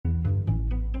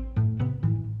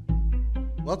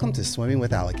Welcome to Swimming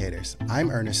with Allocators. I'm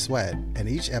Ernest Sweat, and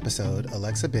each episode,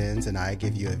 Alexa Benz and I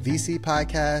give you a VC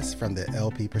podcast from the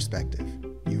LP perspective.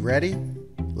 You ready?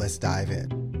 Let's dive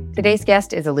in. Today's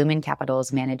guest is Illumen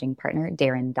Capital's managing partner,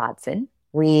 Daryn Dodson.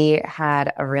 We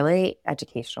had a really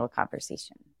educational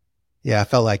conversation. Yeah, I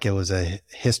felt like it was a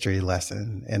history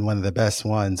lesson and one of the best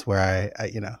ones where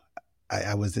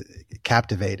I was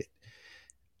captivated.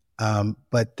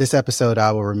 But this episode,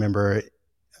 I will remember,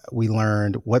 we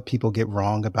learned what people get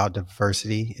wrong about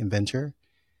diversity in venture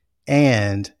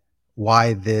and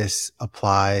why this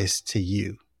applies to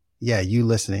you. Yeah, you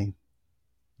listening,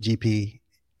 GP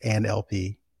and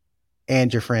LP,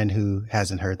 and your friend who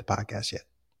hasn't heard the podcast yet.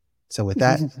 So with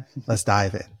that, let's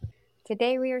dive in.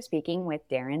 Today, we are speaking with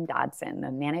Daryn Dodson,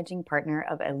 the managing partner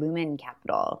of Illumen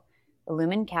Capital.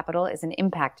 Illumen Capital is an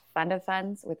impact fund of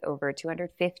funds with over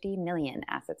 250 million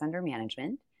assets under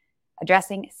management,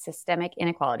 addressing systemic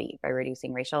inequality by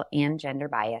reducing racial and gender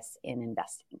bias in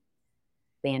investing.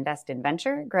 They invest in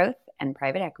venture, growth, and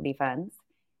private equity funds,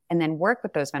 and then work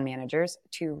with those fund managers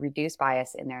to reduce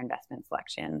bias in their investment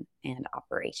selection and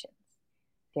operations.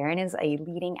 Daryn is a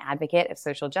leading advocate of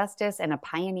social justice and a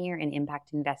pioneer in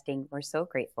impact investing. We're so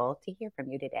grateful to hear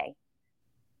from you today.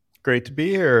 Great to be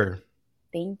here.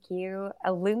 Thank you.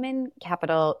 Illumen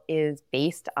Capital is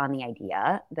based on the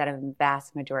idea that a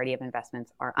vast majority of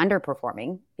investments are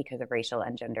underperforming because of racial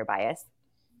and gender bias.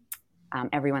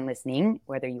 Everyone listening,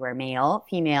 whether you are male,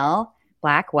 female,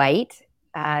 black, white,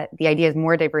 the idea is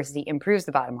more diversity improves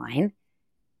the bottom line.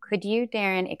 Could you,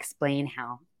 Daryn, explain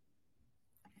how?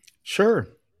 Sure.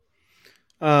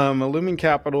 Illumen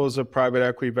Capital is a private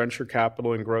equity, venture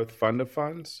capital, and growth fund of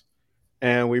funds.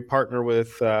 And we partner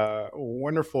with a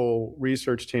wonderful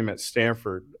research team at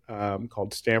Stanford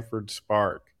called Stanford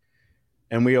Spark.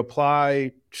 And we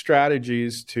apply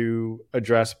strategies to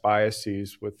address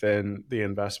biases within the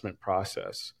investment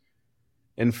process.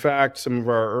 In fact, some of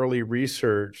our early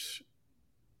research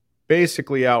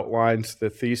basically outlines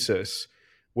the thesis,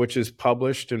 which is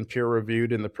published and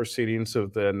peer-reviewed in the Proceedings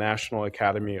of the National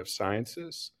Academy of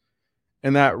Sciences.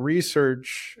 And that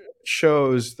research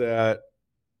shows that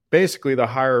basically the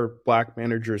higher Black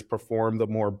managers perform, the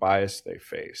more bias they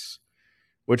face,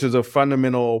 which is a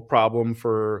fundamental problem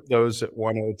for those that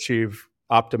want to achieve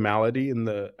optimality in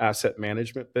the asset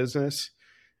management business.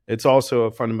 It's also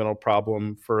a fundamental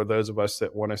problem for those of us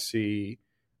that want to see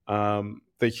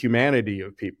the humanity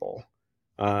of people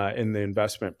in the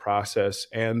investment process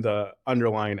and the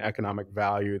underlying economic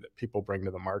value that people bring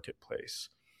to the marketplace.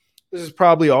 This is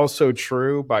probably also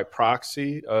true by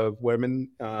proxy of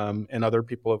women and other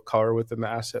people of color within the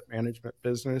asset management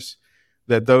business,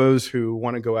 that those who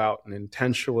want to go out and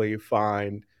intentionally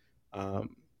find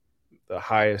the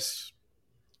highest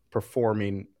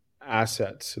performing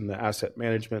assets in the asset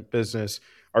management business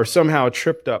are somehow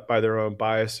tripped up by their own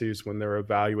biases when they're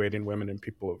evaluating women and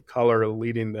people of color,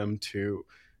 leading them to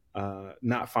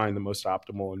not find the most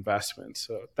optimal investments.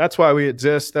 So that's why we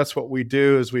exist. That's what we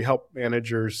do, is we help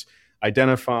managers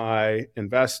identify,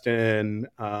 invest in,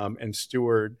 and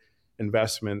steward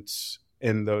investments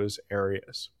in those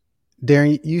areas.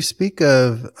 Daryn, you speak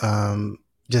of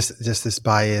just this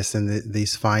bias and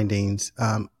these findings.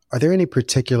 Are there any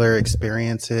particular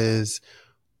experiences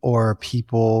or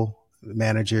people,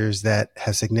 managers that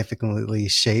have significantly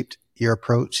shaped your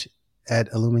approach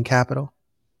at Illumen Capital?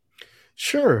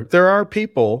 Sure. There are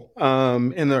people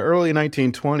in the early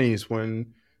 1920s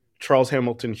when Charles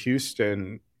Hamilton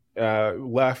Houston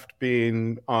left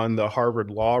being on the Harvard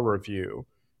Law Review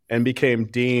and became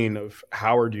dean of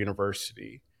Howard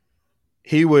University.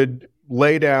 He would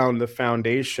lay down the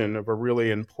foundation of a really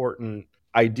important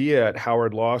idea at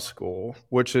Howard Law School,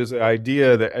 which is the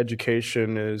idea that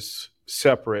education is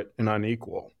separate and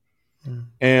unequal.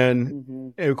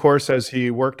 And of course, as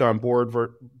he worked on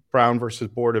Brown versus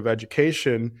Board of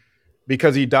Education,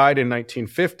 because he died in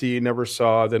 1950, he never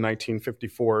saw the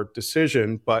 1954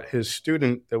 decision, but his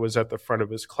student that was at the front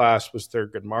of his class was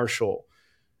Thurgood Marshall.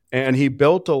 And he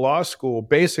built a law school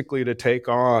basically to take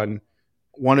on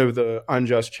one of the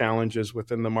unjust challenges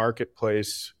within the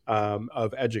marketplace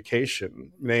of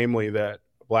education, namely that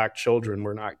Black children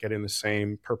were not getting the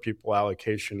same per pupil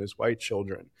allocation as white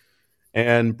children.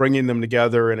 And bringing them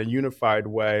together in a unified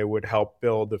way would help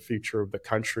build the future of the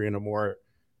country in a more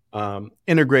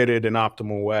integrated and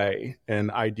optimal way, and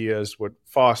ideas would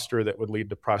foster that would lead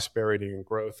to prosperity and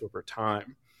growth over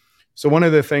time. So one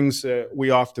of the things that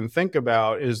we often think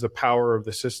about is the power of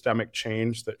the systemic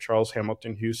change that Charles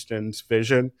Hamilton Houston's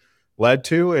vision led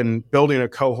to, and building a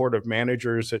cohort of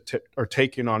managers that are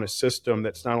taking on a system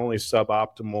that's not only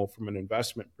suboptimal from an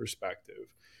investment perspective,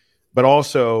 but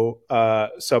also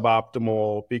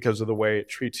suboptimal because of the way it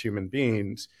treats human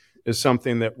beings, is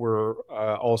something that we're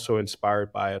also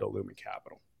inspired by at Illumen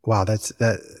Capital. Wow,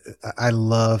 I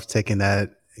love taking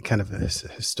that kind of a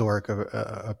historic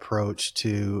approach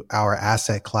to our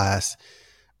asset class.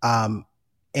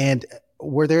 And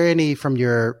were there any from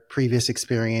your previous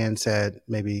experience at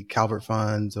maybe Calvert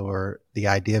Funds or the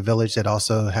Idea Village that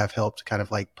also have helped kind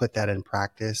of like put that in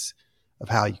practice of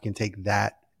how you can take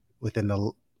that within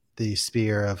the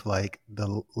sphere of like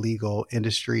the legal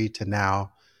industry to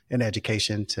now in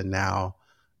education to now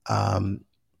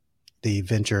the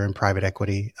venture and private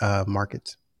equity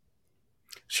markets?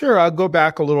 Sure. I'll go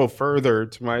back a little further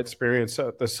to my experience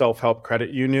at the Self-Help Credit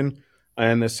Union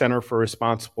and the Center for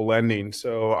Responsible Lending.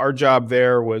 So our job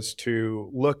there was to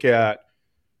look at,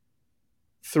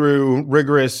 through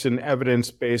rigorous and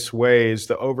evidence-based ways,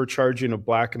 the overcharging of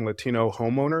Black and Latino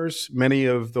homeowners. Many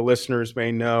of the listeners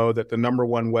may know that the number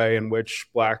one way in which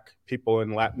Black people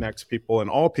and Latinx people and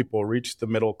all people reach the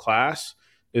middle class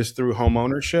is through home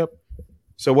ownership.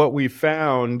 So what we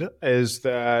found is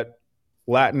that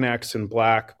Latinx and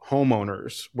Black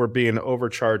homeowners were being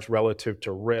overcharged relative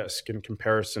to risk in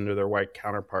comparison to their white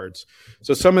counterparts.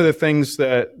 So some of the things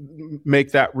that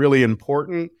make that really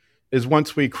important is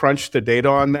once we crunched the data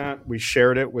on that, we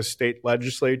shared it with state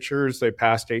legislatures. They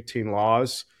passed 18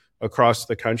 laws across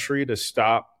the country to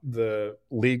stop the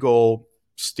legal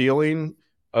stealing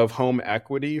of home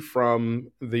equity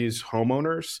from these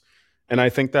homeowners. And I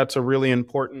think that's a really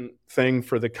important thing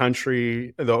for the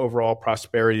country, the overall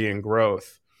prosperity and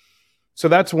growth. So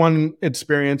that's one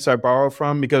experience I borrow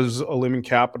from, because Illumen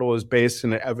Capital is based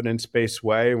in an evidence-based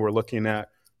way. We're looking at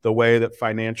the way that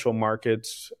financial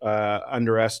markets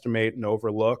underestimate and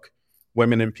overlook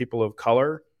women and people of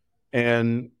color.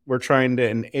 And we're trying to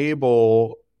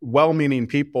enable well-meaning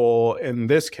people, in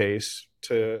this case,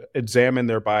 to examine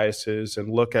their biases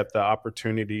and look at the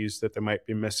opportunities that they might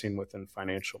be missing within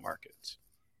financial markets.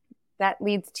 That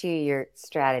leads to your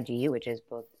strategy, which is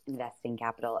both investing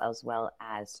capital as well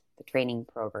as the training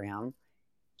program.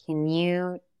 Can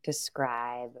you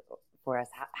describe for us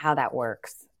how that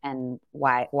works and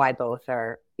why both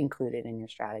are included in your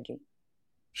strategy?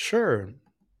 Sure.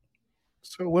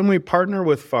 So when we partner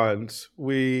with funds,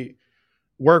 we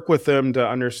work with them to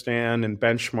understand and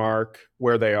benchmark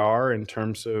where they are in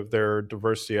terms of their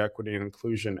diversity, equity, and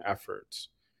inclusion efforts.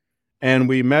 And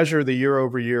we measure the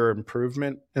year-over-year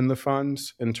improvement in the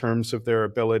funds in terms of their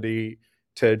ability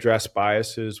to address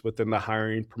biases within the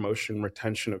hiring, promotion,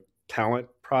 retention of talent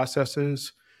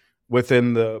processes,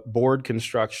 within the board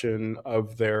construction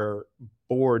of their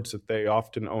boards that they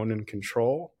often own and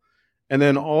control, and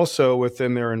then also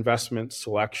within their investment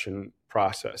selection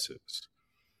processes.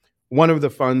 One of the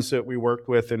funds that we worked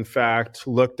with, in fact,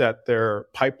 looked at their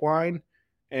pipeline.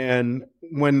 And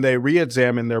when they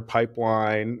re-examined their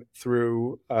pipeline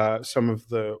through some of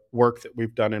the work that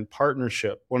we've done in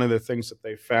partnership, one of the things that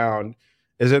they found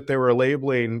is that they were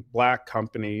labeling Black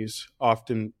companies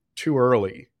often too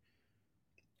early.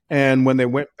 And when they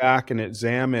went back and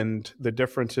examined the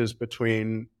differences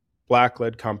between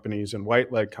Black-led companies and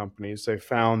white-led companies, they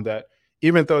found that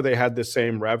even though they had the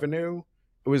same revenue,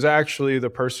 it was actually the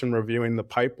person reviewing the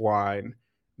pipeline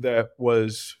that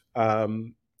was,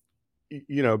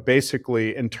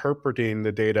 basically interpreting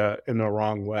the data in the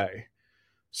wrong way.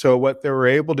 So what they were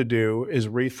able to do is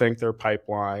rethink their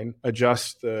pipeline,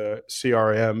 adjust the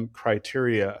CRM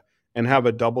criteria, and have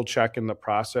a double check in the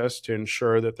process to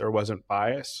ensure that there wasn't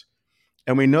bias.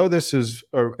 And we know this is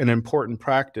an important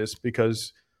practice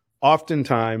because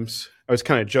oftentimes, I was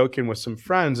kind of joking with some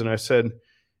friends and I said,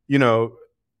 do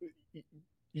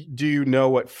you know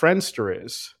what Friendster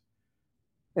is?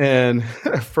 And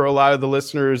for a lot of the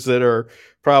listeners that are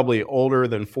probably older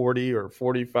than 40 or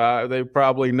 45, they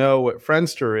probably know what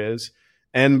Friendster is.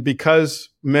 And because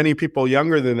many people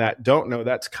younger than that don't know,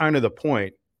 that's kind of the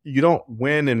point. You don't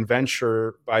win in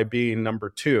venture by being number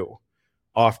two.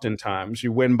 Oftentimes,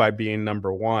 you win by being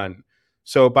number one.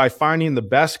 So by finding the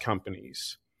best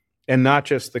companies, and not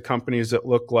just the companies that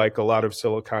look like a lot of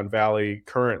Silicon Valley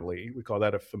currently, we call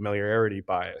that a familiarity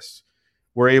bias,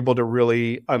 we're able to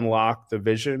really unlock the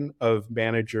vision of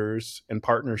managers and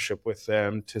partnership with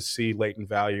them to see latent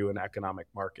value in economic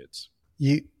markets.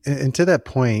 And to that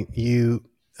point,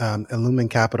 Illumen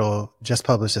Capital just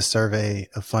published a survey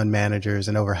of fund managers,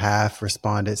 and over half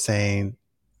responded saying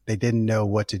they didn't know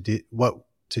what to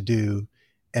do,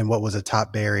 and what was a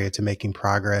top barrier to making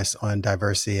progress on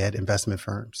diversity at investment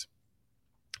firms.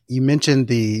 You mentioned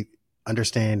the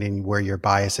understanding where your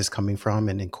bias is coming from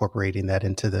and incorporating that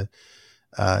into the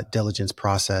diligence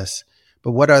process.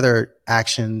 But what other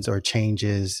actions or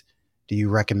changes do you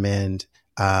recommend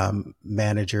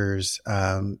managers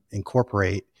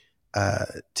incorporate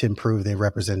to improve the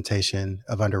representation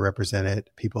of underrepresented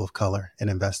people of color in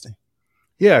investing?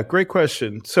 Yeah, great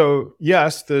question. So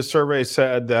yes, the survey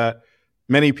said that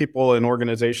many people and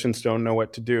organizations don't know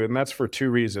what to do. And that's for two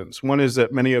reasons. One is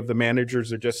that many of the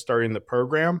managers are just starting the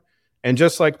program. And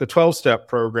just like the 12-step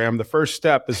program, the first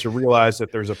step is to realize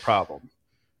that there's a problem,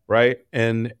 right?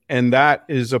 And that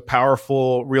is a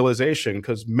powerful realization,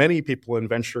 because many people in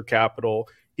venture capital,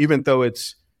 even though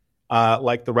it's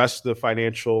like the rest of the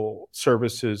financial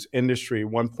services industry,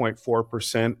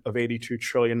 1.4% of $82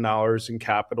 trillion in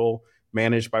capital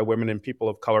managed by women and people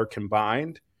of color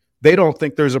combined, they don't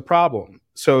think there's a problem.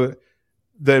 So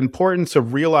the importance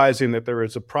of realizing that there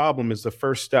is a problem is the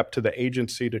first step to the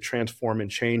agency to transform and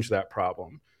change that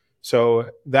problem. So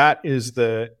that is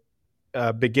the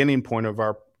beginning point of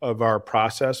our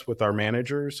process with our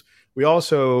managers. We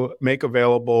also make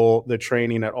available the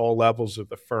training at all levels of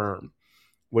the firm,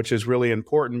 which is really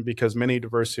important because many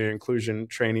diversity and inclusion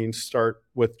trainings start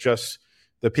with just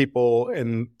the people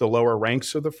in the lower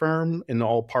ranks of the firm, and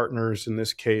all partners in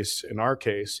this case, in our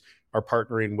case, are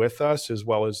partnering with us as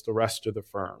well as the rest of the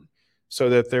firm, so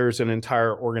that there's an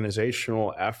entire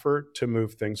organizational effort to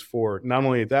move things forward. Not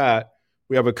only that,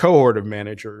 we have a cohort of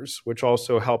managers, which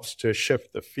also helps to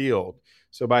shift the field.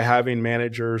 So by having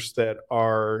managers that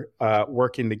are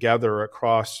working together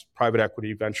across private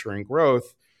equity, venture, and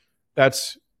growth,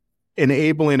 that's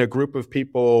enabling a group of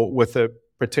people with a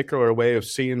particular way of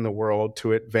seeing the world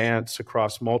to advance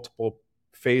across multiple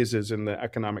phases in the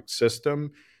economic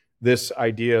system. This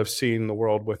idea of seeing the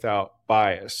world without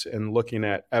bias and looking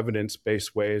at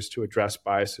evidence-based ways to address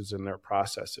biases in their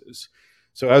processes.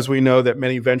 So as we know that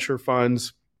many venture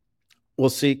funds will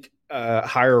seek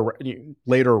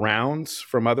later rounds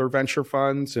from other venture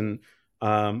funds, and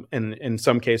in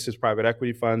some cases private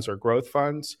equity funds or growth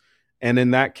funds. And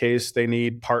in that case, they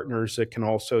need partners that can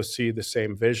also see the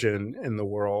same vision in the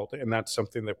world. And that's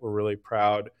something that we're really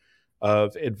proud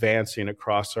of advancing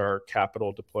across our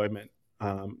capital deployment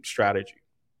strategy.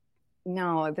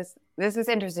 No, this is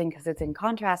interesting because it's in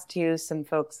contrast to some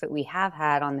folks that we have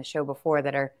had on the show before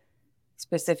that are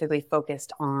specifically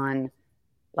focused on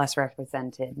less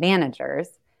represented managers.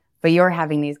 But you're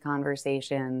having these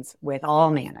conversations with all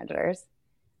managers.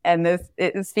 And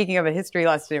speaking of a history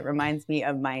lesson, it reminds me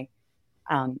of my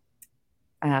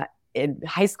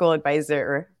high school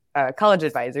advisor, or college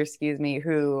advisor,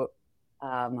 who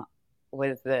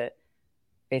was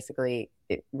basically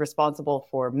responsible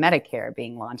for Medicare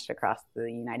being launched across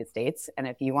the United States. And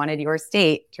if you wanted your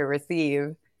state to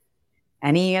receive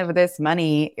any of this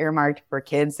money earmarked for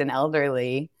kids and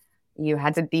elderly, you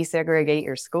had to desegregate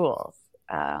your schools.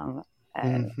 And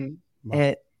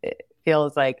it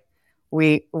feels like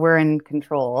we're in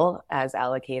control as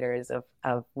allocators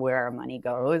of where our money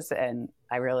goes. And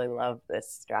I really love this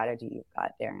strategy you've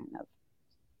got, Daryn,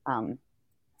 of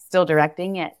still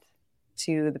directing it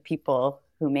to the people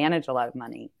who manage a lot of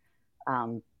money,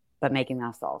 but making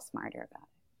us all smarter about it.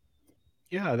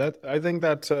 Yeah, I think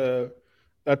that's a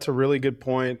really good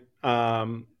point.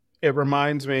 It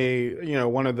reminds me,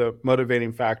 one of the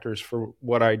motivating factors for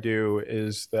what I do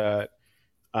is that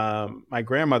my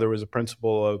grandmother was a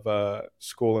principal of a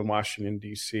school in Washington,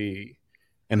 D.C.,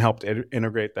 and helped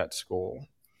integrate that school.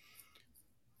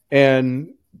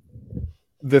 And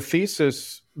the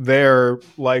thesis there,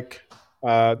 like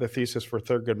the thesis for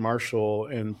Thurgood Marshall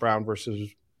in Brown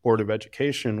versus Board of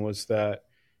Education, was that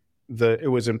it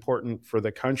was important for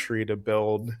the country to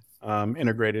build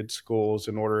integrated schools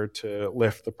in order to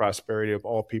lift the prosperity of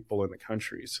all people in the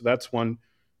country. So that's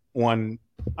one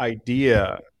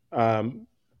idea.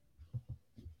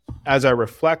 As I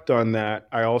reflect on that,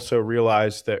 I also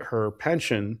realized that her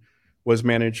pension was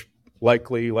managed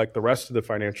likely, like the rest of the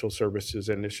financial services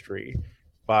industry,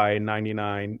 by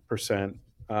 99%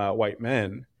 white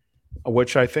men,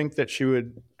 which I think that she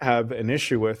would have an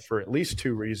issue with for at least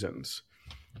two reasons.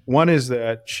 One is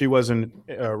that she wasn't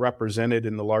represented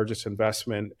in the largest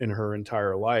investment in her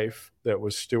entire life that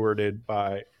was stewarded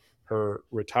by her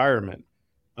retirement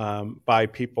by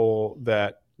people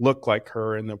that look like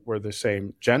her and that were the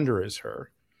same gender as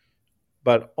her.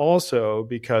 But also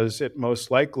because it most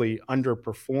likely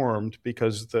underperformed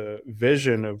because the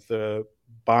vision of the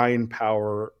buying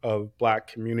power of Black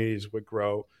communities would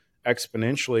grow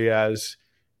exponentially as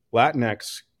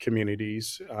Latinx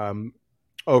communities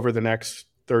over the next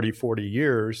 30, 40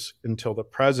 years until the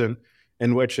present,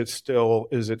 in which it still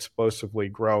is explosively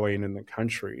growing in the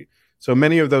country. So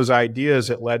many of those ideas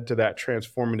that led to that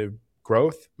transformative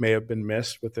growth may have been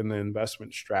missed within the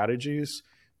investment strategies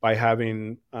by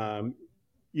having,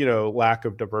 lack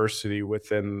of diversity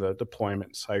within the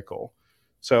deployment cycle.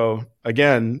 So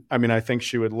again, I mean, I think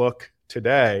she would look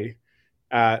today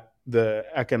at the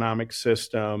economic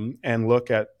system and look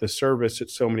at the service that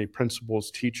so many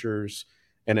principals, teachers,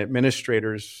 and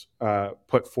administrators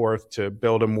put forth to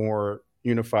build a more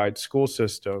unified school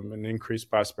system and increase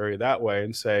prosperity that way,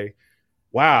 and say,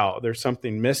 wow, there's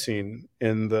something missing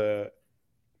in the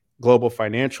global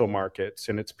financial markets,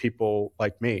 and it's people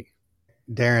like me.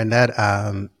 Daryn, that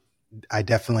I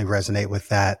definitely resonate with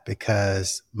that,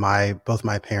 because both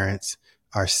my parents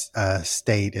are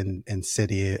state and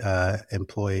city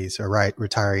employees, or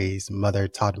retirees. Mother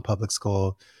taught in public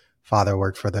school. Father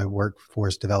worked for the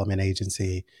Workforce Development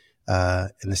Agency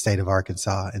in the state of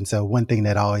Arkansas. And so one thing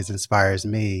that always inspires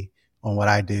me on what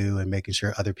I do and making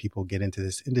sure other people get into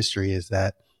this industry is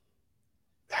that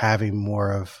having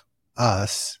more of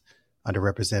us,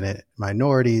 underrepresented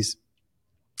minorities,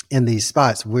 in these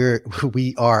spots,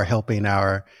 we are helping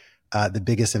the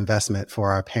biggest investment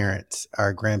for our parents,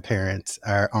 our grandparents,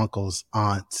 our uncles,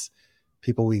 aunts,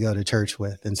 people we go to church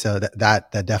with. And so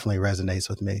that definitely resonates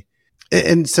with me.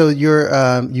 And so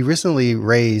you recently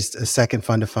raised a second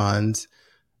fund of funds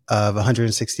of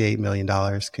 $168 million.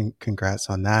 Congrats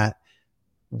on that.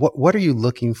 What are you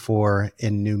looking for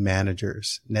in new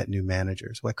managers, net new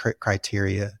managers? What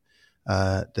criteria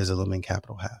does Illumen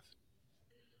Capital have?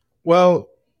 Well,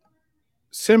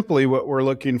 simply what we're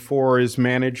looking for is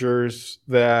managers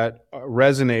that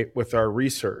resonate with our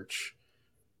research.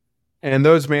 And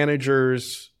those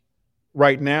managers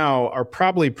right now are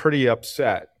probably pretty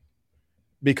upset,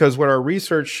 because what our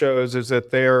research shows is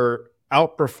that they're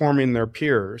outperforming their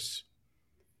peers,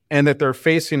 and that they're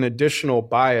facing additional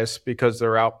bias because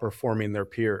they're outperforming their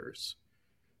peers.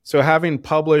 So having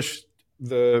published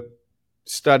the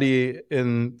study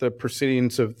in the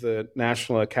proceedings of the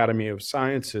National Academy of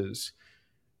Sciences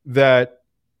that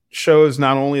shows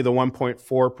not only the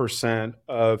 1.4%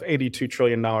 of $82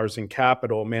 trillion in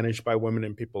capital managed by women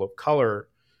and people of color,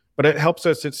 but it helps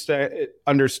us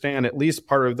understand at least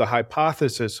part of the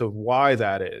hypothesis of why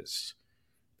that is.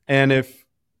 And if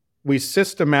we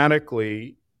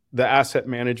systematically, the asset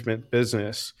management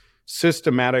business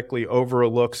systematically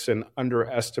overlooks and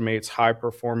underestimates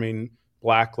high-performing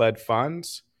Black-led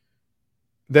funds,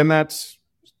 then that's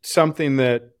something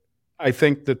that I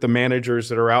think that the managers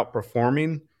that are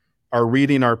outperforming are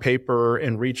reading our paper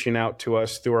and reaching out to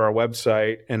us through our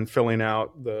website and filling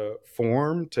out the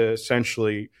form to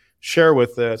essentially share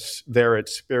with us their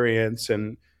experience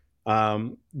and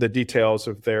the details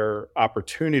of their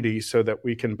opportunity, so that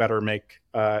we can better make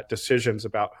decisions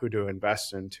about who to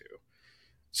invest into.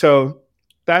 So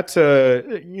that's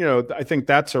I think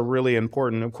that's a really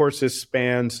important. Of course, this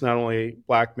spans not only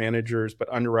Black managers, but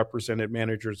underrepresented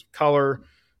managers of color,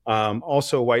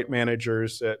 also white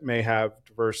managers that may have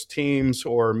diverse teams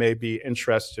or may be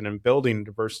interested in building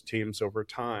diverse teams over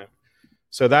time.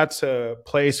 So that's a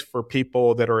place for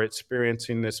people that are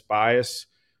experiencing this bias,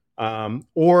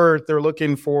 or they're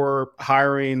looking for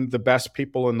hiring the best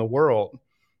people in the world.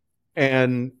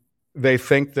 And they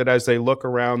think that as they look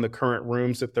around the current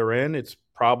rooms that they're in, it's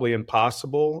probably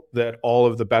impossible that all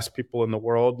of the best people in the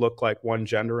world look like one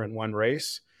gender and one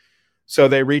race. So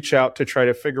they reach out to try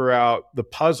to figure out the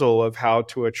puzzle of how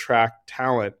to attract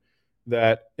talent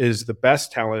that is the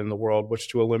best talent in the world, which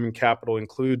to Illumen Capital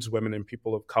includes women and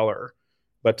people of color.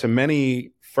 But to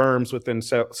many firms within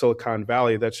Silicon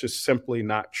Valley, that's just simply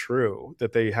not true,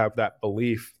 that they have that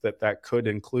belief that that could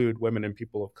include women and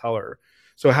people of color.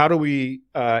 So how do we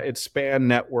expand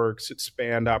networks,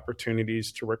 expand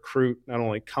opportunities to recruit not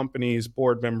only companies,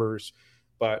 board members,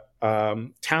 but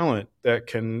talent that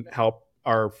can help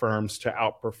our firms to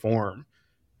outperform?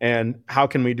 And how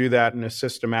can we do that in a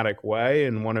systematic way?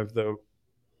 And one of the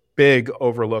big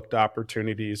overlooked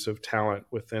opportunities of talent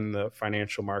within the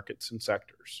financial markets and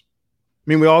sectors. I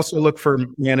mean, we also look for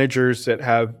managers that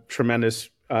have tremendous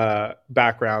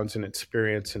backgrounds and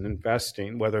experience in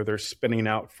investing, whether they're spinning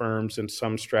out firms in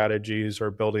some strategies or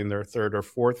building their third or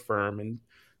fourth firm and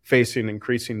facing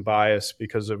increasing bias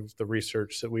because of the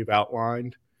research that we've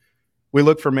outlined. We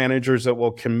look for managers that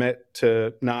will commit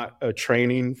to not a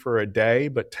training for a day,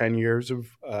 but 10 years of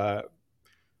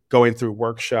going through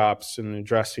workshops and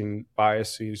addressing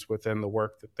biases within the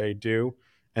work that they do,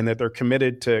 and that they're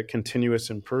committed to continuous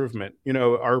improvement. You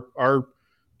know,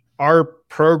 our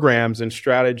programs and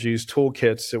strategies,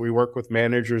 toolkits that we work with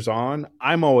managers on,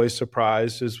 I'm always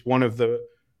surprised, is one of the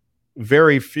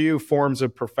very few forms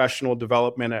of professional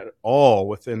development at all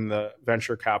within the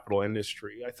venture capital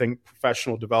industry. I think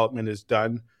professional development is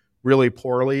done really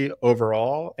poorly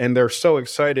overall, and they're so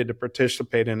excited to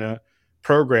participate in a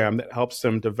program that helps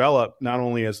them develop not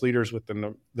only as leaders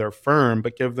within their firm,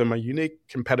 but give them a unique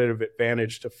competitive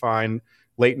advantage to find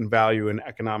latent value in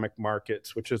economic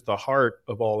markets, which is the heart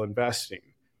of all investing.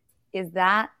 Is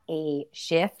that a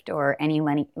shift or any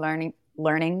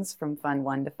learnings from Fund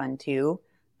 1 to Fund 2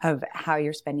 of how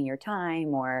you're spending your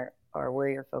time or where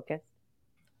you're focused?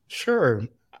 Sure.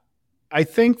 I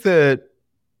think that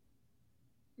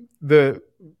the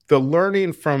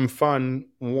learning from Fund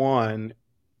 1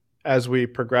 as we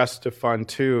progress to Fund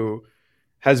 2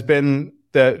 has been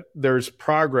that there's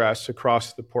progress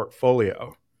across the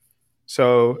portfolio.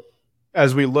 So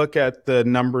as we look at the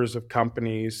numbers of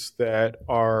companies that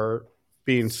are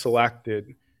being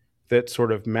selected that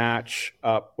sort of match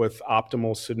up with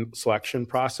optimal selection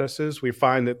processes, we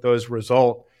find that those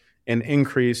result in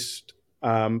increased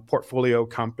portfolio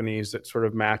companies that sort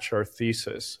of match our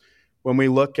thesis. When we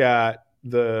look at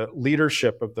the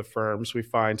leadership of the firms, we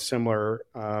find similar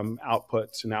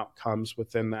outputs and outcomes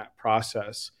within that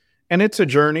process. And it's a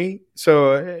journey.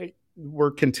 So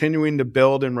we're continuing to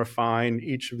build and refine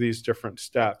each of these different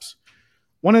steps.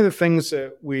 One of the things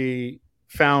that we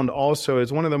found also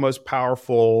is one of the most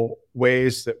powerful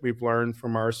ways that we've learned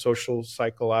from our social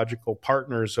psychological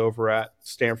partners over at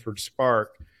Stanford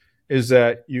Spark is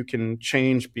that you can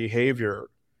change behavior.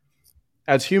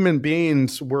 As human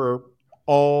beings, we're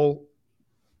all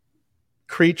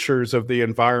creatures of the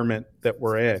environment that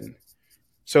we're in.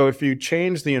 So if you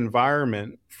change the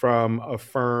environment from a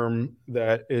firm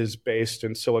that is based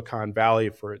in Silicon Valley,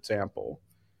 for example,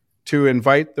 to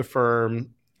invite the firm,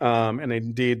 and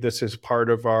indeed this is part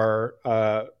of our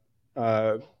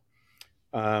kind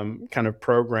of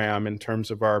program in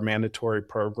terms of our mandatory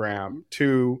program,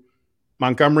 to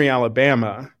Montgomery,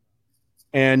 Alabama,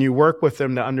 and you work with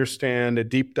them to understand a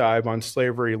deep dive on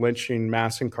slavery, lynching,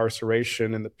 mass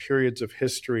incarceration, and the periods of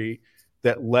history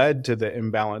that led to the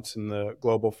imbalance in the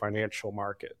global financial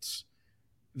markets.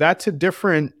 That's a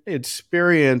different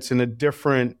experience and a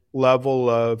different level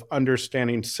of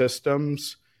understanding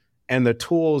systems and the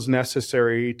tools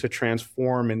necessary to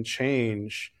transform and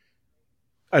change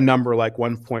a number like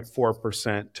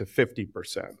 1.4% to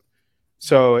 50%.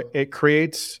 So it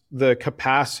creates the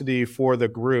capacity for the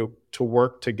group to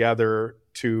work together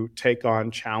to take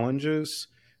on challenges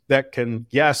that can,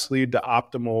 yes, lead to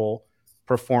optimal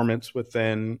performance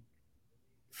within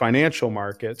financial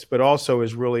markets, but also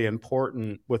is really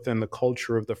important within the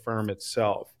culture of the firm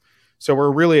itself. So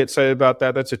we're really excited about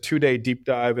that. That's a 2-day deep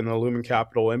dive in the Illumen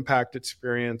Capital Impact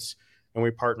Experience, and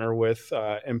we partner with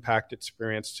Impact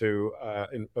Experience to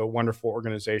a wonderful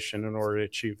organization in order to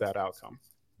achieve that outcome.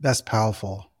 That's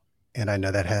powerful. And I know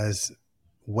that has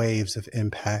waves of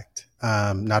impact,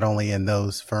 not only in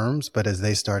those firms, but as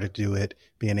they started to do it,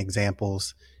 being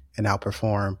examples and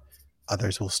outperform,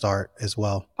 others will start as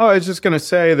well. Oh, I was just going to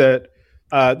say that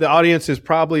the audience is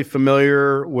probably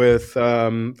familiar with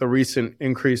the recent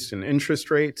increase in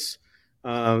interest rates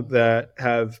that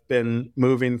have been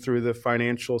moving through the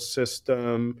financial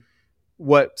system.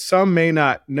 What some may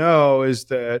not know is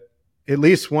that at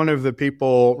least one of the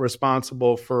people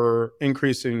responsible for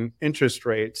increasing interest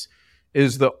rates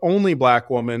is the only Black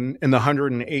woman in the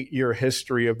 108-year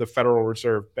history of the Federal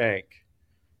Reserve Bank.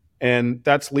 And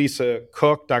that's Lisa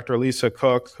Cook, Dr. Lisa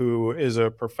Cook, who is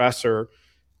a professor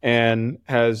and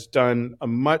has done a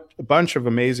bunch of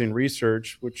amazing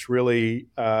research, which really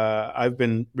I've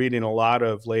been reading a lot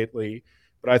of lately.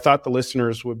 But I thought the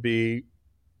listeners would be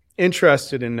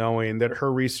interested in knowing that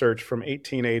her research from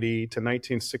 1880 to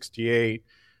 1968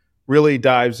 really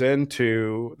dives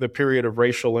into the period of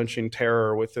racial lynching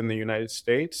terror within the United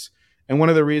States. And one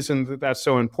of the reasons that that's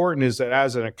so important is that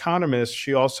as an economist,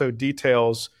 she also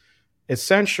details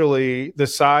essentially the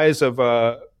size of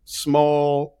a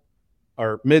small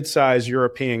or mid-sized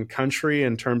European country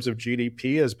in terms of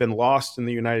GDP has been lost in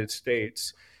the United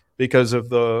States because of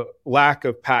the lack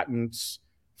of patents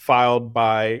filed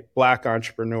by Black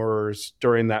entrepreneurs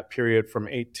during that period from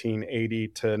 1880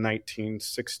 to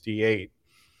 1968.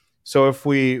 So if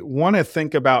we want to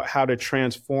think about how to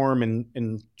transform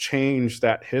and change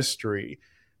that history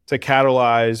to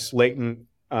catalyze latent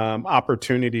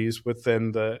opportunities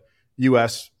within the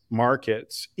U.S.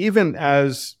 markets, even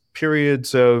as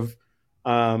periods of,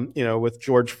 with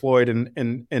George Floyd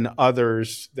and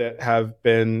others that have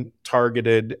been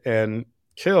targeted and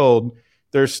killed,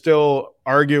 there's still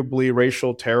arguably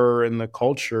racial terror in the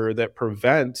culture that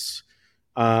prevents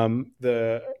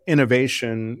the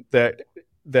innovation that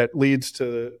leads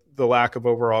to the lack of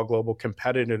overall global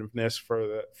competitiveness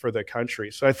for the country.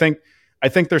 So I think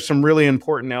there's some really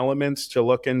important elements to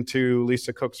look into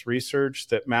Lisa Cook's research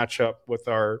that match up with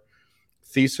our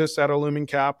thesis at Illumen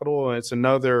Capital. And it's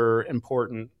another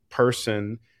important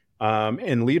person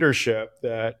in leadership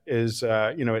that is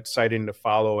exciting to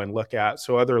follow and look at.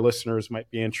 So other listeners might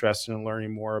be interested in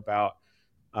learning more about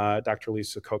Dr.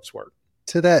 Lisa Koch's work.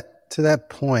 To that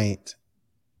point,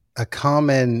 a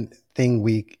common thing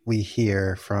we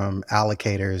hear from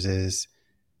allocators is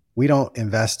we don't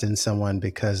invest in someone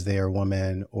because they're a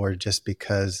woman or just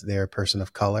because they're a person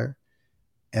of color.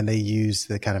 And they use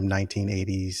the kind of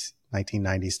 1980s,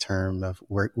 1990s term of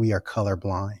we are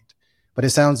colorblind. But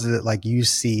it sounds like you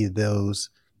see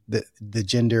the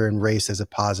gender and race as a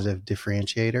positive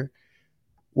differentiator.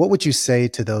 What would you say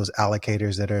to those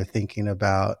allocators that are thinking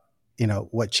about,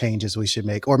 what changes we should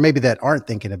make, or maybe that aren't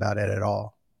thinking about it at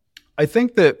all? I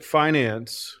think that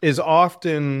finance is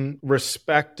often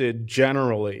respected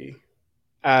generally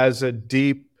as a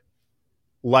deep,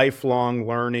 lifelong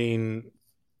learning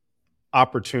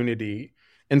opportunity.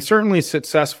 And certainly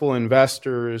successful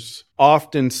investors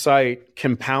often cite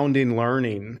compounding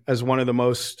learning as one of the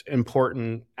most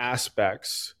important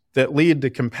aspects that lead to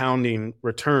compounding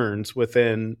returns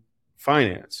within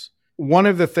finance. One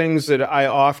of the things that I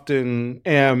often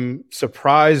am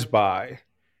surprised by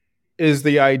is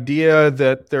the idea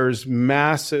that there's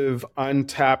massive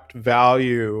untapped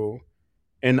value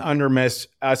in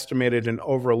underestimated and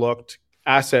overlooked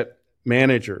asset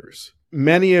managers.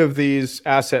 Many of these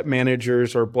asset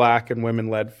managers are Black and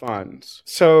women-led funds.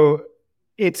 So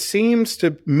it seems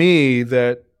to me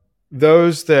that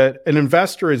an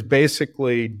investor is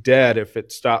basically dead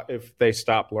if they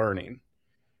stop learning.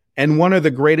 And one of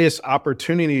the greatest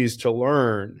opportunities to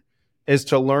learn is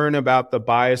to learn about the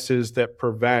biases that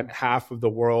prevent half of the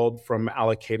world from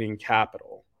allocating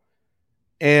capital.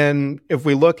 And if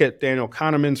we look at Daniel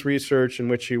Kahneman's research, in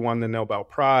which he won the Nobel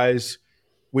Prize,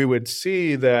 we would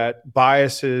see that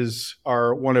biases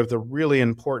are one of the really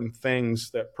important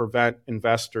things that prevent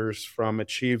investors from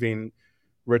achieving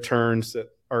returns that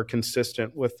are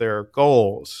consistent with their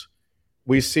goals.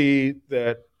 We see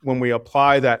that when we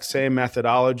apply that same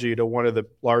methodology to one of the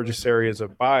largest areas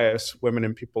of bias, women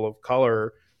and people of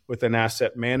color within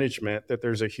asset management, that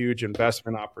there's a huge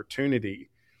investment opportunity.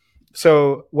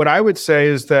 So what I would say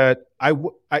is that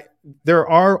there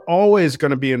are always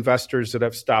going to be investors that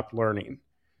have stopped learning.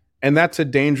 And that's a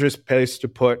dangerous place to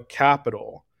put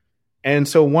capital. And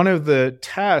so one of the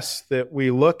tests that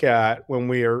we look at when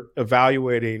we are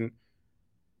evaluating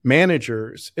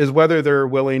managers is whether they're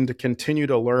willing to continue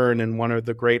to learn in one of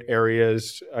the great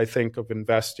areas, I think, of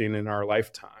investing in our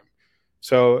lifetime.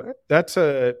 So that's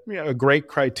a great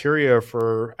criteria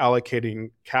for allocating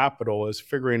capital, is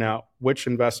figuring out which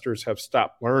investors have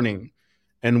stopped learning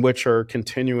and which are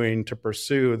continuing to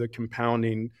pursue the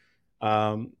compounding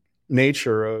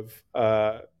nature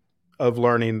of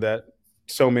learning that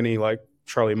so many like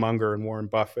Charlie Munger and Warren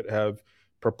Buffett have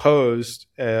proposed,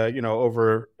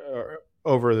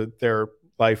 over their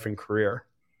life and career.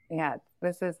 Yeah,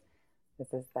 this is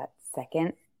that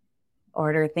second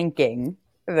order thinking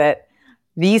that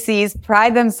VCs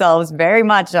pride themselves very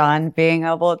much on, being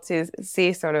able to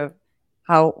see sort of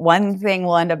how one thing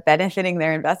will end up benefiting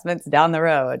their investments down the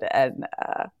road. And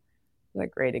a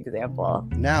great example.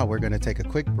 Now we're going to take a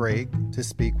quick break to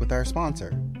speak with our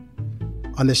sponsor.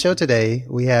 On the show today,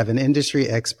 we have an industry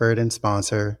expert and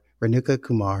sponsor, Renuka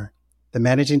Kumar, the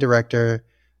managing director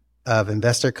of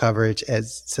investor coverage at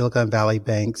Silicon Valley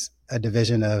Bank's, a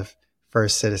division of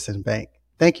First Citizen Bank.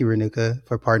 Thank you, Renuka,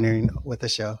 for partnering with the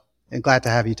show, and glad to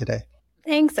have you today.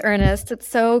 Thanks, Ernest. It's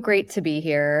so great to be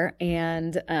here.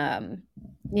 And,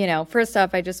 first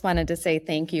off, I just wanted to say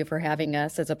thank you for having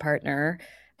us as a partner.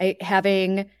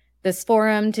 Having this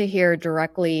forum to hear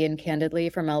directly and candidly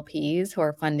from LPs who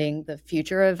are funding the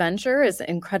future of venture is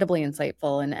incredibly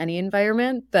insightful in any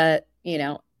environment, but,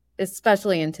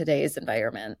 especially in today's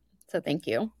environment. So thank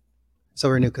you. So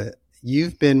Renuka,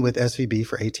 you've been with SVB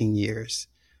for 18 years.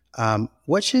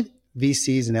 What should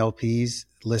VCs and LPs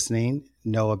listening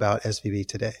know about SVB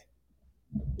today?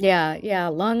 Yeah,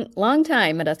 long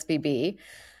time at SVB.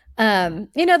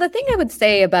 The thing I would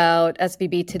say about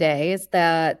SVB today is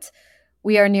that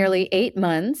we are nearly 8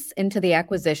 months into the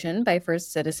acquisition by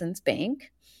First Citizens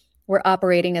Bank. We're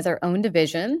operating as our own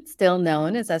division, still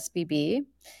known as SVB.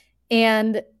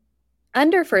 And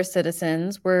under First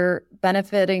Citizens, we're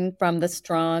benefiting from the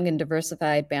strong and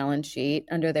diversified balance sheet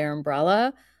under their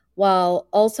umbrella, while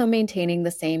also maintaining the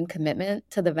same commitment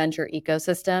to the venture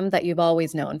ecosystem that you've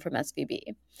always known from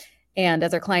SVB. And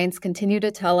as our clients continue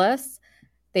to tell us,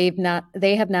 they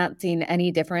have not seen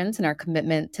any difference in our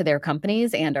commitment to their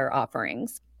companies and our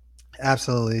offerings.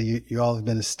 Absolutely. You all have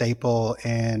been a staple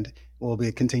and will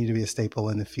continue to be a staple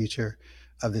in the future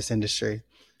of this industry.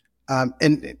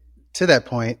 And to that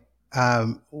point,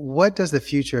 what does the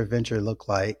future of venture look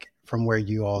like from where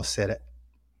you all sit at?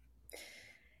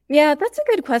 Yeah, that's a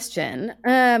good question.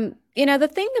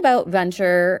 The thing about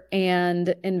venture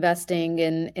and investing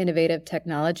in innovative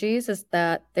technologies is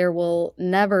that there will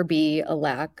never be a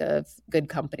lack of good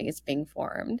companies being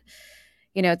formed.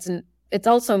 It's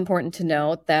also important to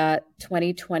note that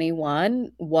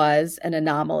 2021 was an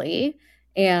anomaly,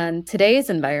 and today's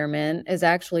environment is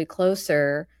actually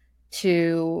closer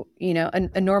to,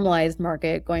 a normalized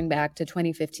market going back to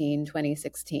 2015,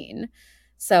 2016.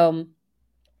 So,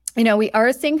 we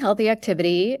are seeing healthy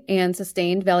activity and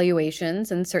sustained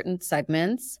valuations in certain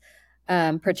segments,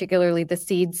 particularly the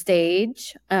seed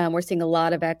stage. We're seeing a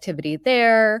lot of activity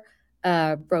there,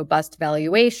 robust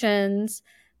valuations.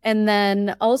 And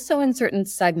then also in certain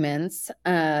segments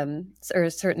or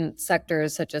certain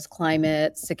sectors such as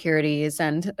climate, securities,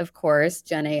 and of course,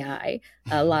 Gen AI,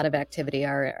 a lot of activity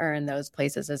are in those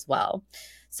places as well.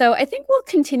 So I think we'll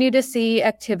continue to see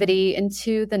activity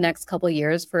into the next couple of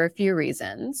years for a few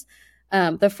reasons.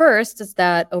 The first is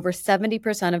that over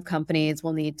 70% of companies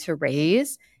will need to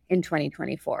raise in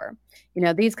 2024.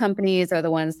 These companies are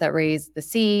the ones that raised the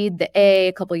seed, the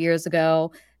A couple of years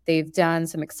ago. They've done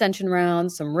some extension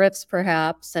rounds, some RIFs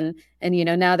perhaps, and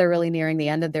now they're really nearing the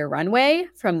end of their runway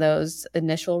from those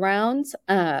initial rounds.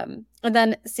 And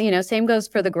then same goes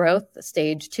for the growth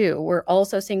stage too. We're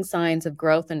also seeing signs of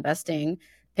growth investing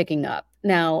picking up.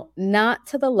 Now, not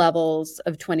to the levels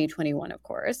of 2021, of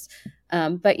course,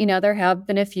 but there have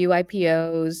been a few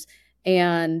IPOs,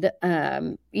 and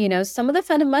some of the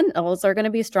fundamentals are going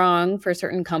to be strong for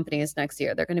certain companies next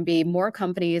year. There are going to be more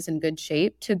companies in good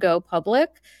shape to go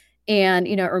public, and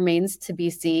it remains to be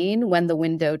seen when the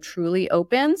window truly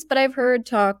opens. But I've heard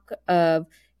talk of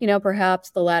perhaps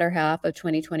the latter half of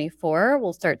 2024,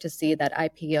 we'll start to see that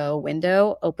IPO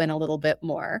window open a little bit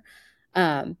more.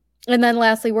 And then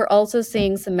lastly, we're also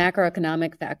seeing some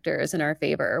macroeconomic factors in our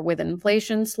favor, with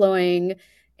inflation slowing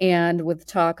and with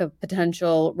talk of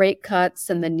potential rate cuts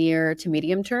in the near to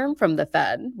medium term from the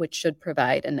Fed, which should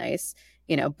provide a nice,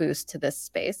 boost to this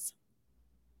space.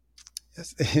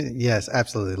 Yes, yes,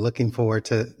 absolutely. Looking forward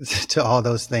to all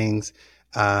those things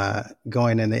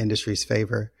going in the industry's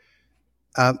favor.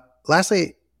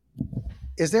 Lastly,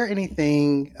 is there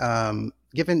anything,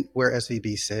 given where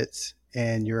SVB sits,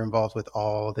 and you're involved with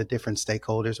all the different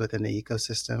stakeholders within the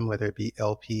ecosystem, whether it be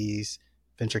LPs,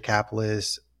 venture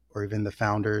capitalists, or even the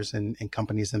founders and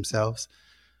companies themselves.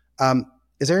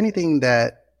 Is there anything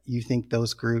that you think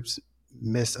those groups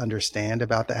misunderstand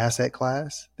about the asset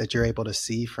class that you're able to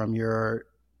see from your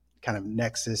kind of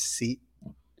Nexus seat?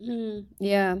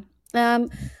 Yeah. Well,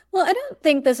 I don't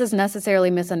think this is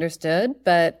necessarily misunderstood,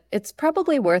 but it's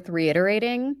probably worth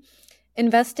reiterating.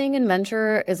 Investing in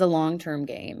venture is a long-term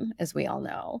game, as we all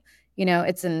know.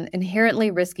 It's an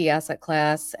inherently risky asset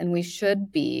class, and we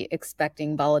should be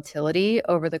expecting volatility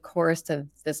over the course of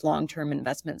this long-term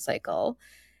investment cycle.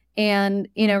 And,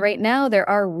 right now there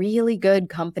are really good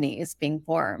companies being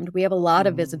formed. We have a lot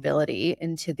of visibility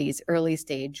into these early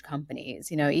stage companies,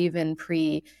 even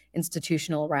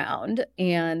pre-institutional round.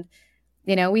 And,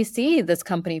 we see this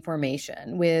company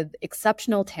formation with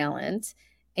exceptional talent,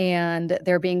 and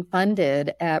they're being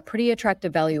funded at pretty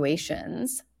attractive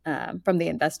valuations from the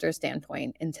investor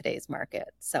standpoint in today's market.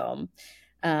 So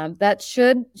that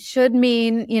should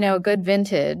mean, a good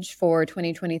vintage for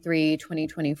 2023,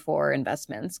 2024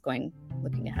 investments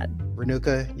looking ahead.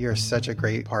 Renuka, you're such a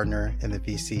great partner in the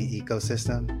VC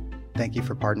ecosystem. Thank you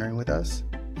for partnering with us.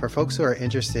 For folks who are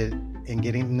interested in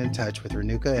getting in touch with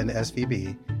Renuka and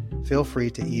SVB, feel free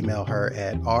to email her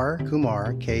at rkumar, Kumar,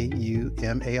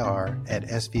 at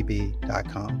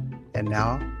svb.com. And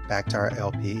now back to our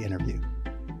LP interview.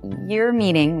 You're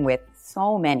meeting with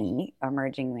so many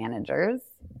emerging managers.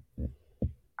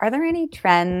 Are there any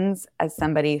trends as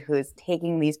somebody who's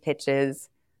taking these pitches?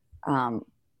 Our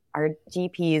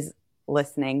GPs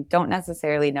listening don't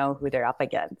necessarily know who they're up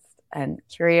against. And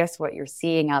curious what you're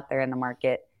seeing out there in the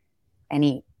market.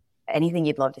 Anything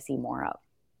you'd love to see more of?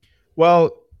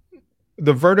 Well,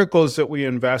 the verticals that we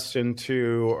invest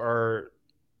into are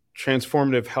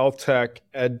transformative health tech,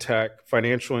 ed tech,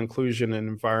 financial inclusion, and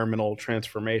environmental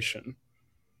transformation.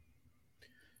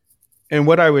 And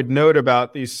what I would note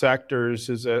about these sectors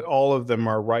is that all of them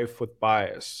are rife with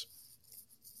bias.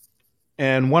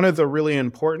 And one of the really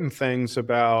important things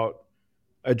about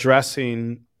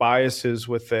addressing biases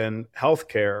within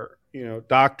healthcare,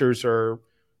 doctors are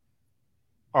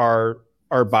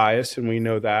biased, and we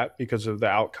know that because of the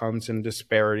outcomes and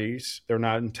disparities. They're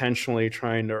not intentionally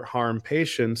trying to harm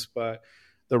patients, but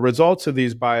the results of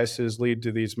these biases lead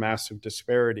to these massive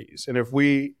disparities. And if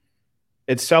we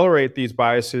accelerate these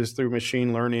biases through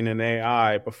machine learning and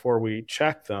AI before we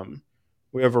check them,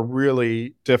 we have a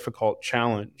really difficult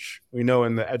challenge. We know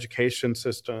in the education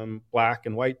system, Black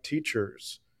and white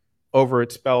teachers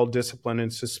over-expel, discipline,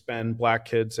 and suspend Black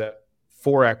kids at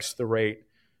 4x the rate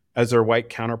as their white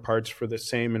counterparts for the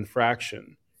same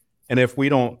infraction. And if we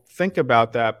don't think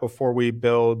about that before we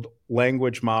build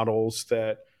language models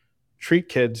that treat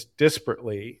kids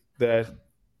disparately, that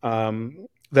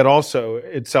also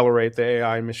accelerate the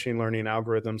AI and machine learning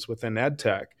algorithms within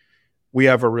EdTech, we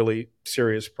have a really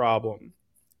serious problem.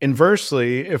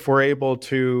 Inversely, if we're able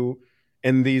to,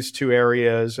 in these two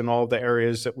areas and all the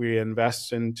areas that we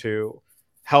invest into,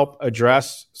 help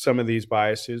address some of these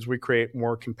biases, we create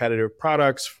more competitive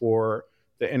products for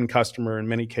the end customer, in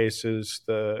many cases,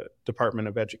 the Department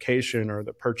of Education or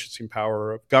the purchasing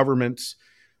power of governments.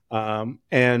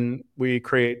 And we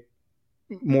create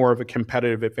more of a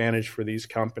competitive advantage for these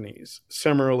companies.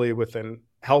 Similarly, within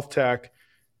health tech,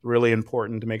 really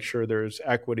important to make sure there's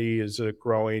equity, is a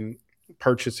growing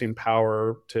purchasing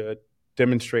power to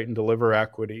demonstrate and deliver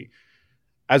equity.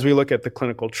 As we look at the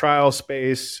clinical trial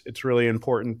space, it's really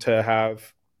important to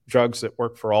have drugs that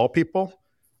work for all people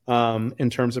in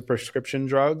terms of prescription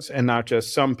drugs, and not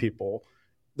just some people.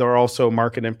 There are also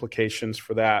market implications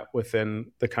for that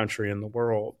within the country and the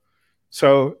world.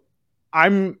 So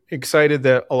I'm excited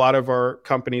that a lot of our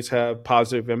companies have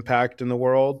positive impact in the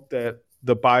world, that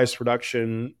the bias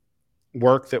reduction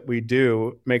work that we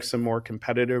do makes them more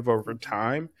competitive over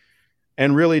time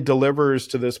and really delivers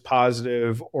to this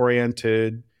positive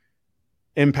oriented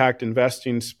impact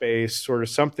investing space, sort of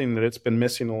something that it's been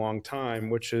missing a long time,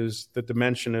 which is the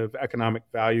dimension of economic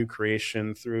value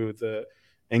creation through the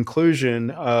inclusion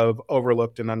of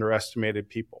overlooked and underestimated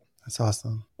people. That's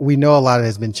awesome. We know a lot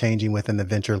has been changing within the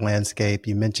venture landscape.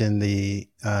 You mentioned the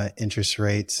interest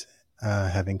rates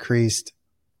have increased,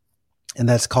 and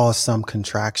that's caused some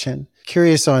contraction.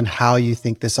 Curious on how you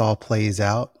think this all plays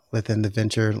out within the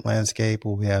venture landscape.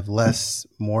 Will we have less,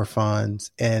 more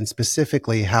funds? And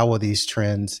specifically, how will these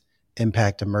trends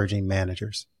impact emerging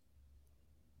managers?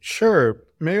 Sure.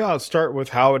 Maybe I'll start with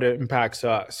how it impacts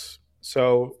us.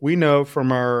 So we know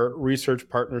from our research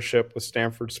partnership with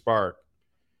Stanford Spark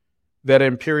that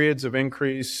in periods of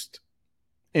increased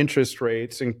interest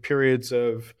rates, in periods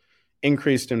of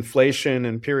increased inflation,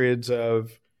 and periods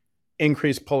of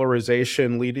increased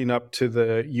polarization leading up to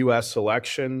the US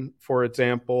election, for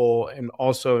example, and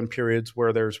also in periods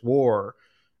where there's war,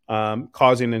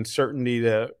 causing uncertainty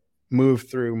to move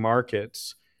through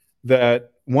markets,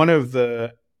 that one of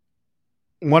the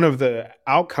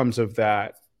outcomes of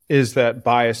that is that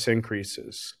bias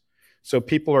increases. So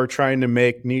people are trying to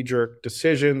make knee-jerk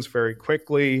decisions very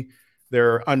quickly.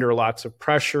 They're under lots of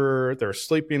pressure. They're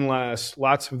sleeping less,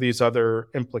 lots of these other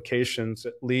implications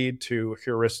that lead to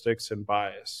heuristics and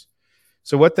bias.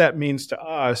 So what that means to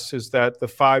us is that the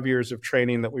 5 years of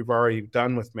training that we've already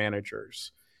done with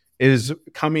managers is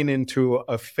coming into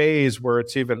a phase where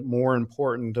it's even more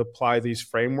important to apply these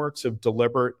frameworks of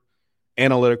deliberate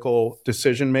analytical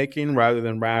decision-making rather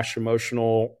than rash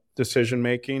emotional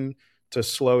decision-making, to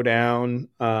slow down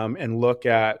and look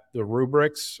at the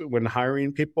rubrics when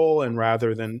hiring people, and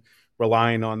rather than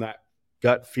relying on that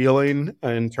gut feeling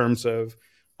in terms of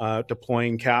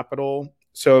deploying capital.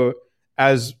 So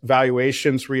as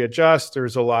valuations readjust,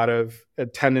 there's a lot of a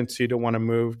tendency to want to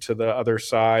move to the other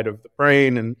side of the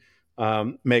brain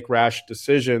and make rash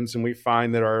decisions. And we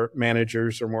find that our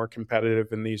managers are more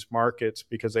competitive in these markets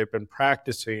because they've been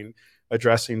practicing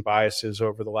addressing biases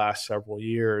over the last several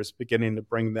years, beginning to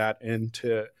bring that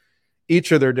into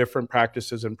each of their different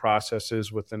practices and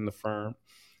processes within the firm.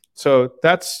 So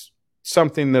that's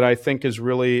something that I think is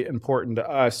really important to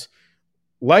us.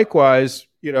 Likewise,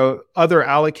 other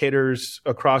allocators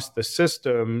across the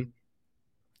system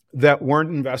that weren't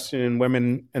investing in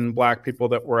women and Black people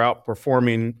that were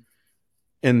outperforming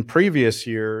in previous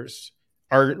years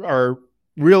are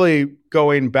really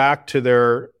going back to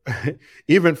their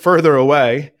even further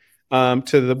away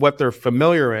to what they're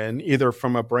familiar in, either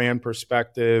from a brand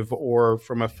perspective or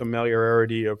from a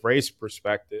familiarity of race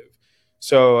perspective.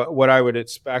 So what I would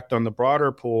expect on the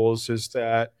broader pools is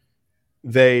that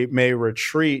they may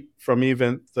retreat from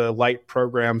even the light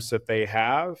programs that they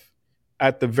have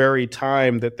at the very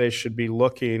time that they should be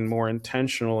looking more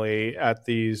intentionally at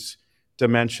these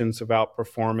dimensions of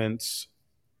outperformance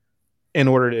in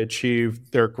order to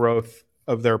achieve their growth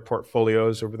of their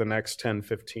portfolios over the next 10,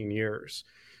 15 years.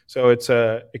 So it's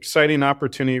an exciting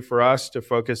opportunity for us to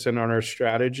focus in on our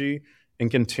strategy and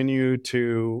continue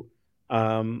to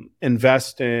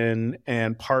invest in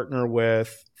and partner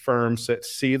with firms that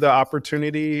see the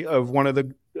opportunity of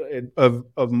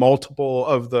multiple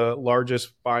of the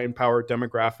largest buying power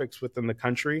demographics within the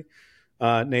country,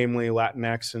 namely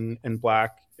Latinx and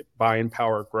Black buying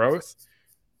power growth,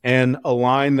 and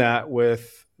align that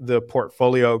with the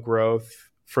portfolio growth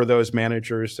for those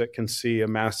managers that can see a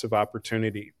massive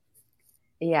opportunity.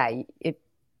 Yeah, if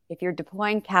you're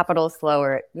deploying capital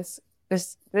slower, this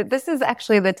is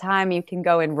actually the time you can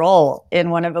go enroll in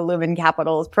one of Illumen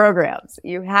Capital's programs.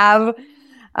 You have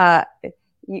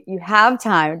you have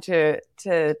time to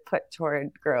put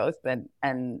toward growth and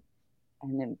then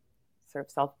sort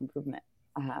of self-improvement.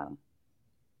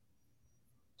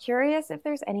 Curious if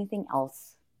there's anything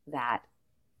else that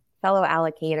fellow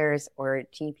allocators or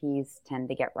GPs tend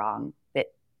to get wrong that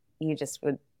you just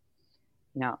would,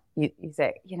 you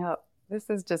say, this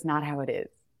is just not how it is.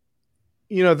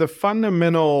 The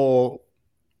fundamental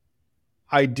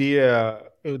idea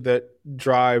that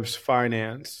drives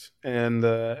finance and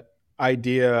the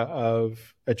idea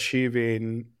of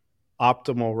achieving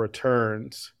optimal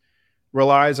returns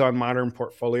relies on modern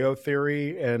portfolio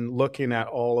theory and looking at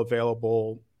all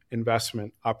available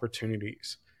investment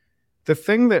opportunities. The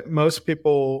thing that most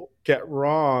people get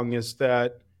wrong is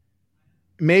that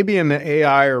maybe in the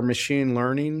AI or machine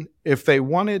learning, if they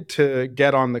wanted to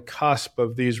get on the cusp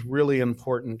of these really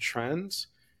important trends,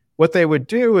 what they would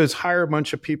do is hire a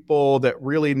bunch of people that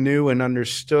really knew and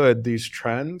understood these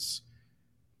trends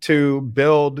to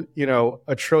build, a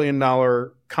 $1 trillion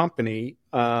company,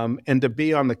 and to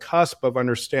be on the cusp of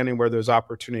understanding where those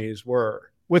opportunities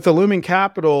were. With Illumen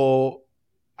Capital,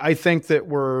 I think that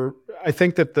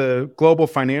the global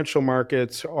financial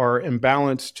markets are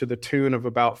imbalanced to the tune of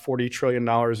about $40 trillion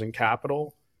in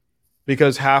capital,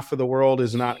 because half of the world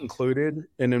is not included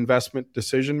in investment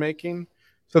decision making.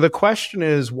 So the question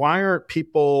is, why aren't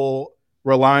people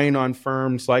relying on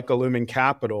firms like Illumen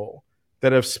Capital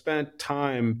that have spent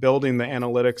time building the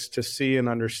analytics to see and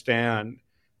understand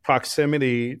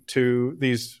proximity to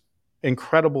these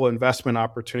incredible investment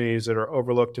opportunities that are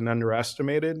overlooked and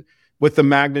underestimated, with the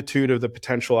magnitude of the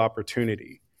potential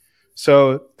opportunity?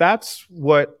 So that's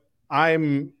what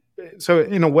so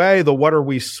in a way, the what are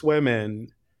we swim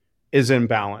in is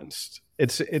imbalanced.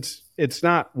 It's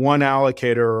not one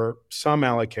allocator or some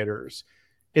allocators.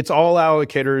 It's all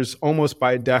allocators, almost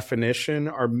by definition,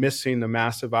 are missing the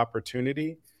massive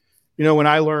opportunity. When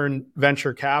I learned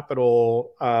venture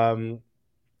capital,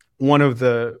 one of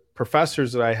the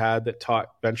professors that I had that taught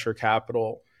venture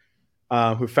capital,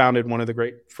 who founded one of the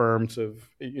great firms of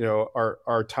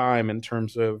our time in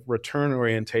terms of return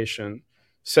orientation,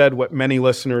 said what many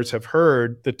listeners have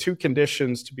heard: the two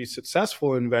conditions to be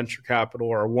successful in venture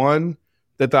capital are, one,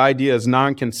 that the idea is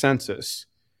non-consensus.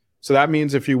 So that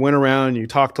means if you went around and you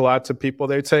talked to lots of people,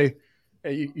 they'd say,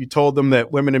 you told them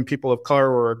that women and people of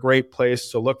color were a great place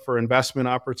to look for investment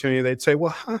opportunity. They'd say,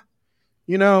 well,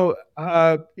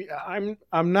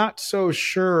 I'm not so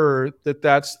sure that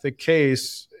that's the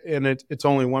case. And it's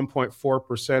only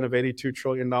 1.4% of $82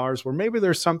 trillion, where maybe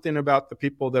there's something about the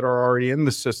people that are already in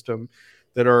the system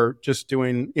that are just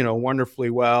doing,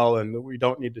 wonderfully well, and we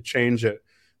don't need to change it,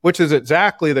 which is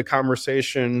exactly the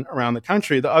conversation around the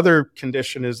country. The other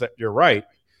condition is that you're right.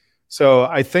 So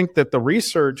I think that the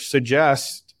research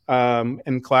suggests,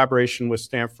 in collaboration with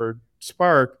Stanford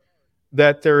Spark,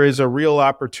 that there is a real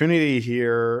opportunity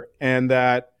here, and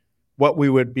that what we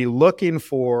would be looking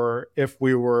for if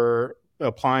we were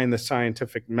applying the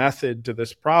scientific method to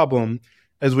this problem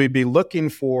is we'd be looking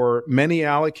for many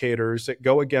allocators that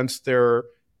go against their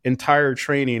entire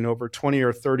training over 20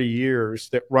 or 30 years,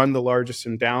 that run the largest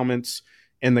endowments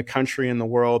in the country and the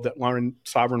world, that run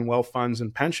sovereign wealth funds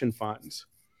and pension funds.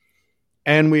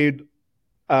 And we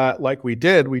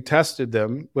tested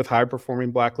them with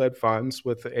high-performing Black-led funds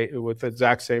with the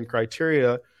exact same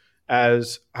criteria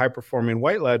as high-performing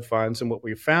white-led funds. And what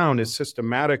we found is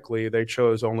systematically they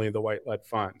chose only the white-led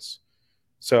funds.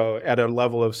 So at a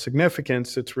level of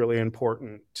significance, it's really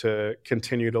important to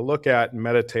continue to look at and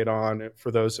meditate on it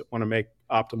for those that want to make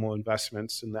optimal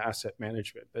investments in the asset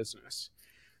management business.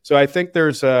 So I think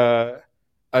there's a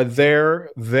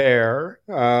there,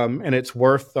 and it's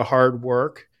worth the hard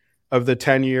work of the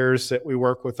 10 years that we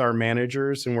work with our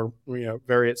managers, and we're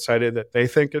very excited that they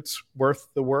think it's worth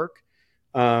the work,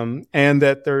 and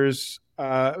that there's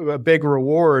a big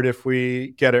reward if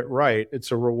we get it right.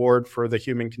 It's a reward for the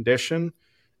human condition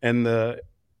and the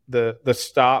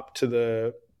stop to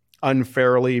the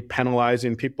unfairly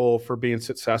penalizing people for being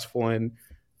successful in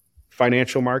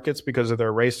financial markets because of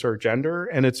their race or gender,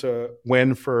 and it's a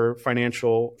win for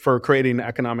creating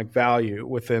economic value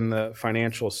within the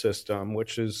financial system,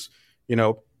 which is,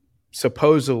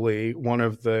 supposedly one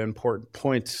of the important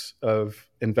points of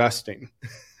investing.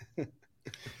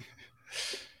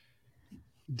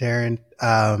 Daryn,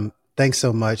 Thanks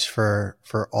so much for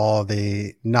all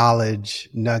the knowledge,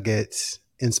 nuggets,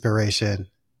 inspiration.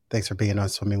 Thanks for being on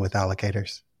Swimming with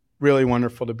Allocators. Really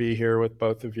wonderful to be here with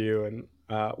both of you. And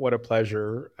what a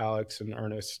pleasure, Alex and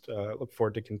Ernest. Look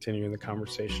forward to continuing the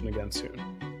conversation again soon.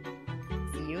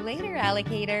 See you later,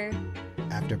 allocator.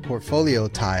 After Portfolio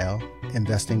Tile,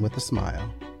 Investing with a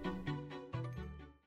Smile.